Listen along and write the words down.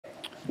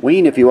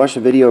Wayne, if you watched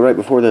the video right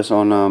before this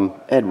on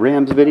Ed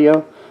Ram's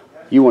video,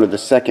 you wanted the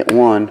second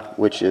one,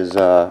 which is,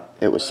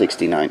 it was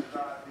 69.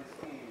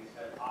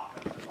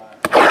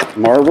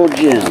 Marble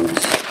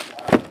Gems.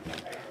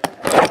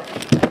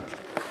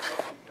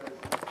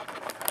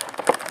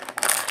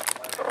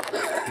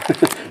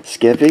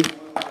 Skippy.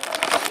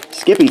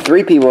 Skippy,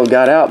 3 people have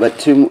got out, but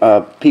 2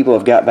 people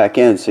have got back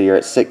in, so you're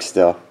at 6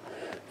 still.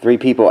 3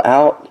 people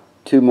out,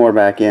 2 more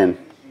back in.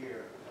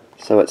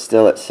 So it's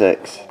still at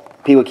 6.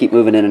 People keep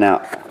moving in and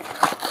out.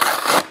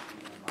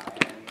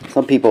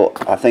 Some people,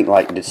 I think,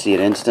 like to see it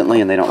instantly,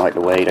 and they don't like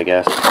to wait, I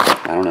guess.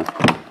 I don't know.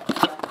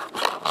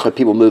 So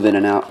people move in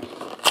and out.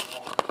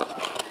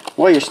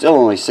 Well, you're still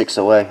only 6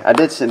 away. I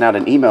did send out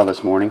an email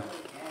this morning,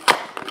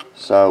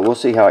 so we'll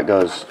see how it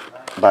goes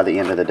by the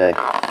end of the day.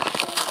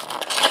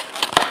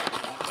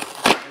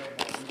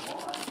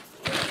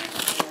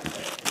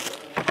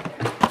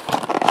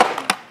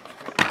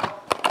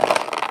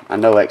 I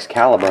know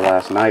Excalibur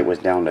last night was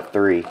down to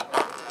 3.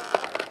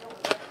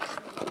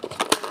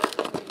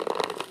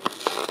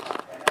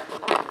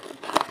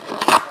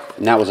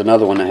 And that was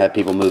another one that had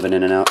people moving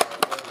in and out.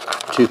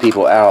 2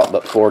 people out,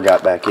 but 4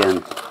 got back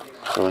in.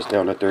 So it's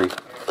down to 3.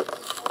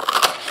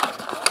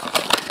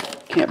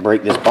 Can't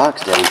break this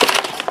box down.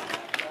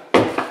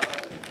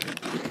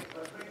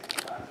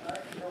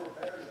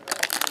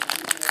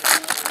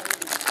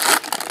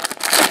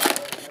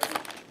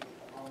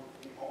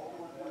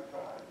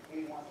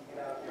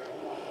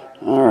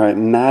 Alright,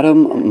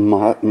 Madam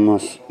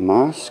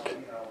Mosk.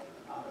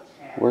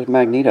 Where's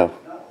Magneto?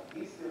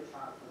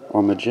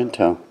 Or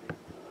Magento?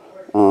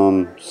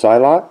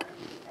 Psylocke?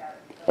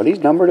 Are these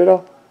numbered at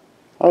all?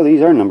 Oh,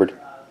 these are numbered.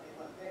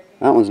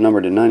 That one's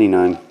numbered to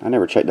 99. I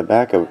never checked the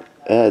back of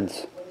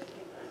Ed's.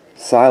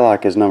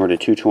 Psylocke is numbered to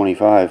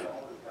 225.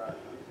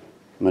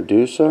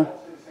 Medusa?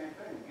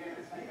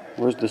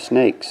 Where's the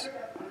snakes?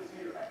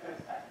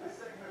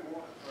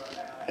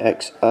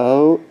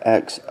 XO.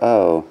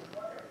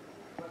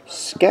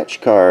 Sketch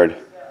card.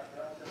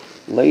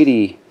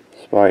 Lady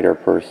spider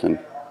person.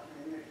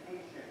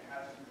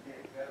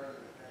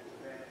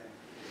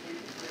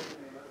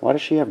 Why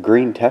does she have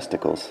green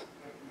testicles?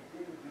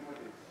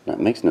 That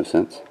makes no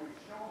sense.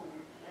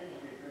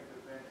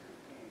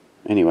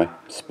 Anyway,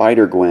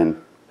 Spider-Gwen.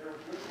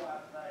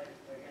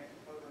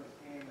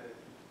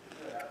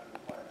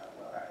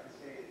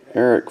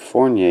 Eric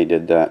Fournier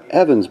did that.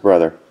 Evan's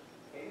brother.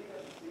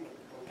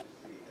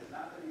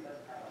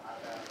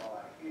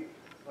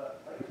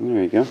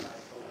 There you go.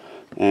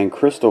 And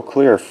Crystal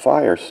Clear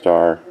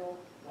Firestar.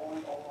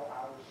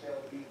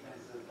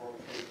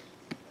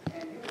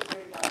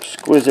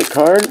 Exquisite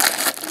card.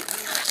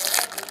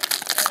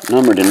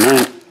 Numbered to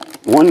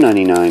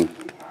 199.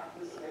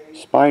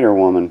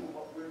 Spider-Woman.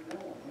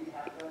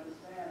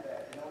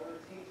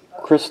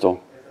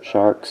 Crystal.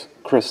 Sharks.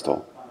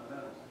 Crystal.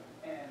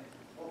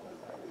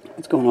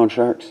 What's going on,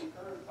 Sharks?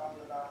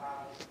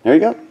 There you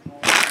go.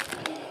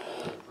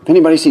 If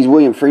anybody sees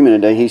William Freeman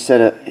today, he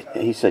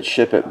said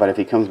ship it, but if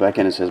he comes back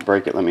in and says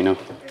break it, let me know.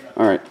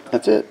 Alright,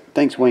 that's it.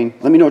 Thanks, Wayne.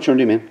 Let me know what you want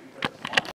to do, man.